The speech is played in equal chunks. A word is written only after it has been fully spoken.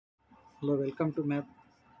Hello, welcome to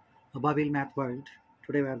Ababil Math World.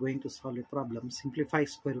 Today we are going to solve a problem. Simplify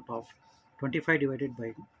square root of 25 divided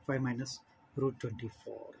by 5 minus root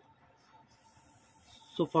 24.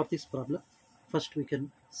 So for this problem, first we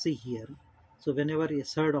can see here. So whenever a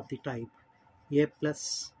surd of the type a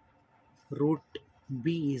plus root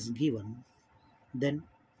b is given, then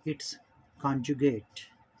its conjugate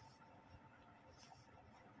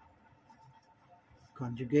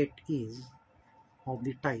is of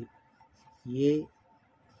the type a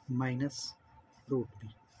minus root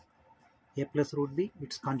b. A plus root b,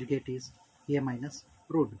 its conjugate is a minus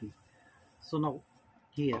root b. So now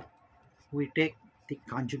here we take the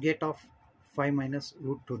conjugate of 5 minus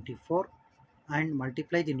root 24 and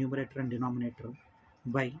multiply the numerator and denominator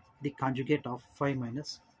by the conjugate of 5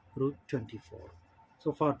 minus root 24.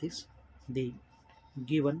 So for this, the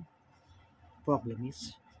given problem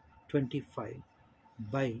is 25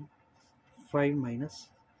 by 5 minus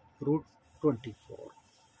root 24.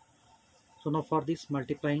 So now for this,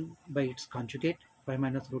 multiplying by its conjugate 5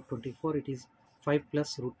 minus root 24, it is 5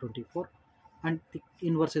 plus root 24, and the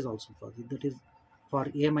inverse is also positive. That is, for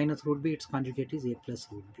a minus root b, its conjugate is a plus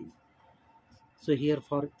root b. So here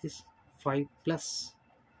for this 5 plus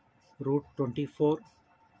root 24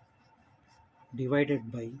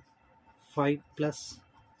 divided by 5 plus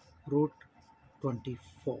root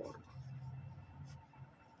 24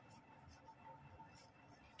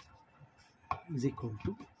 is equal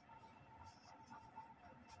to,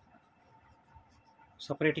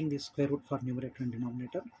 separating the square root for numerator and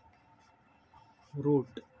denominator, root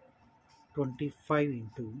 25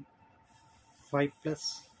 into 5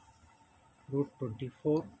 plus root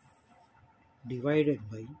 24 divided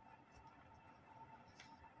by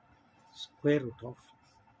square root of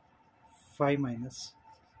 5 minus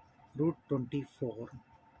root 24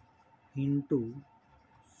 into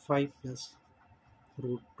 5 plus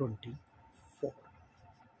root 24.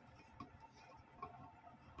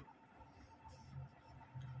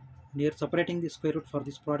 Here separating the square root for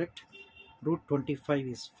this product, root 25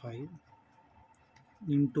 is 5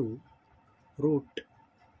 into root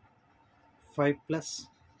 5 plus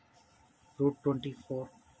root 24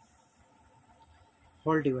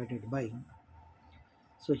 whole divided by,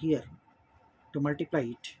 so here to multiply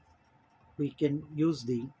it we can use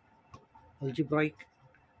the algebraic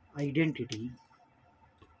identity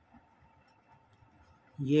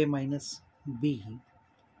a minus b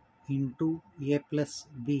into a plus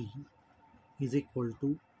b is equal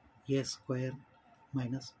to a square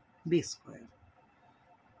minus b square.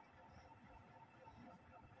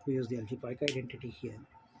 We use the algebraic identity here.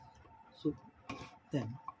 So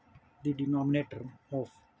then the denominator of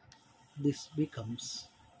this becomes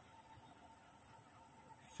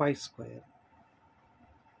 5 square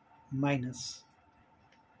minus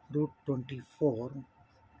root 24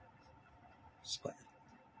 square.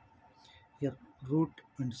 Here root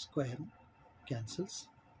and square cancels.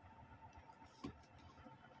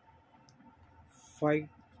 5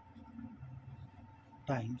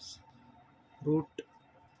 times root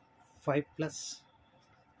 5 plus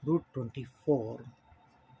root 24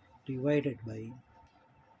 divided by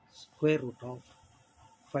square root of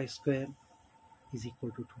 5 square is equal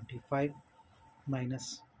to 25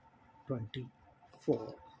 minus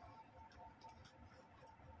 24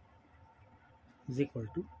 is equal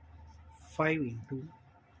to 5 into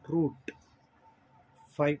root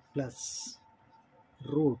 5 plus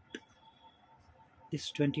root this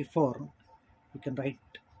 24. We can write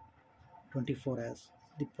 24 as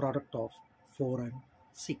the product of 4 and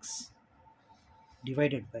 6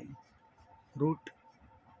 divided by root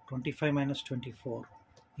 25 minus 24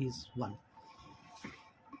 is 1.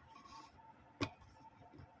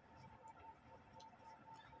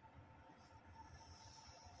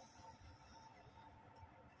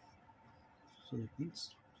 So that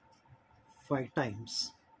means 5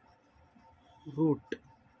 times root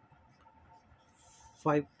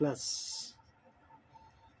 5 plus,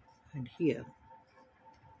 and here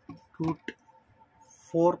root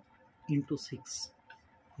 4 into 6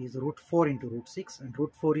 is root 4 into root 6, and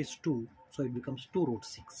root 4 is 2, so it becomes 2 root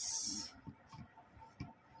 6.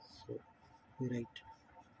 So we write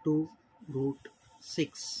 2 root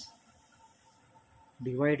 6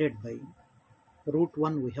 divided by root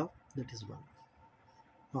 1 we have, that is 1,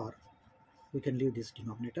 or we can leave this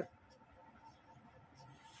denominator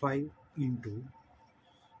 5 into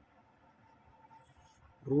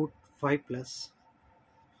root 5 plus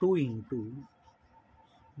 2 into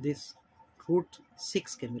this root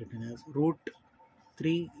 6 can be written as root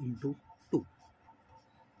 3 into 2.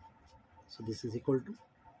 So this is equal to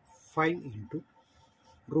 5 into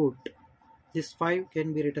root, this 5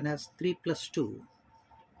 can be written as 3 plus 2.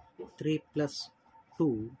 3 plus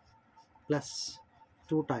 2 plus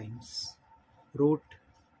 2 times root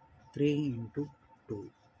 3 into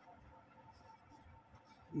 2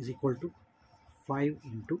 is equal to 5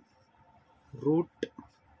 into root,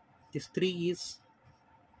 this 3 is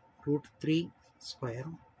root 3 square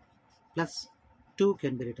plus 2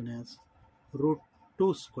 can be written as root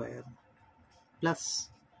 2 square plus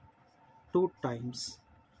 2 times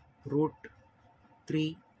root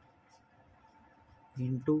 3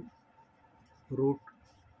 into root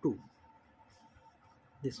 2.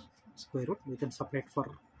 This square root we can separate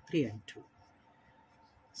for 3 and 2.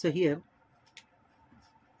 So here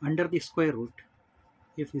under the square root,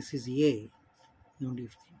 if this is a and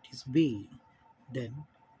if it is b, then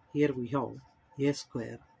here we have a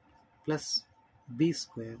square plus b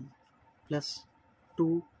square plus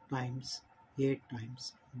 2 times a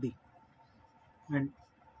times b, and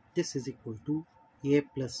this is equal to a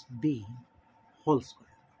plus b whole square.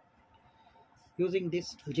 Using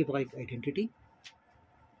this algebraic identity,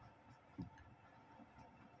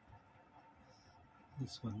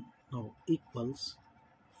 this one now equals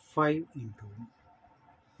 5 into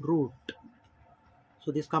root.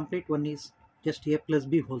 So this complete one is just a plus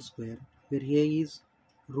b whole square, where a is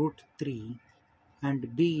root 3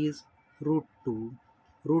 and b is root 2,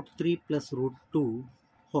 root 3 plus root 2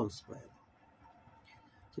 whole square.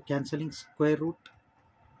 So cancelling square root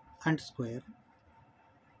and square,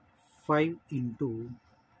 5 into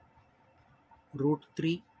root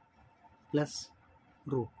 3 plus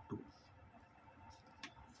root 2,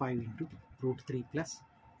 5 into root 3 plus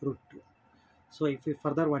root 2. So if we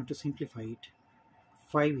further want to simplify it,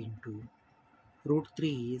 5 into root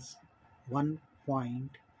 3 is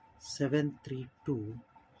 1.732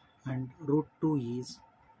 and root 2 is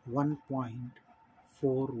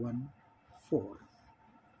 1.414.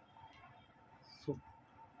 So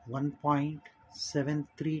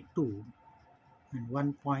 1.732 and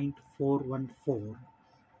 1.414,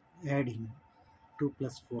 adding 2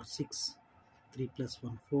 plus 4 6, 3 plus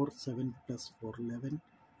 1 4, 7 plus 4 11,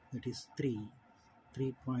 that is 3.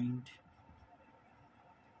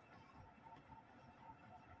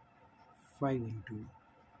 3.5 into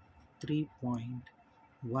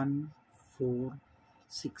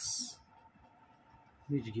 3.146,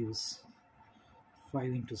 which gives 5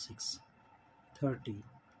 into 6, 30,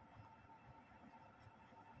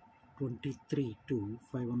 23, 2,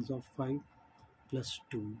 5 ones of 5 plus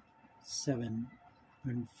 2, 7,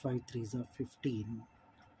 and 5 threes are 15.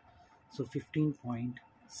 So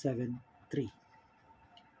 15.73.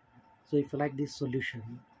 So if you like this solution,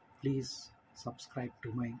 please subscribe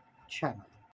to my channel.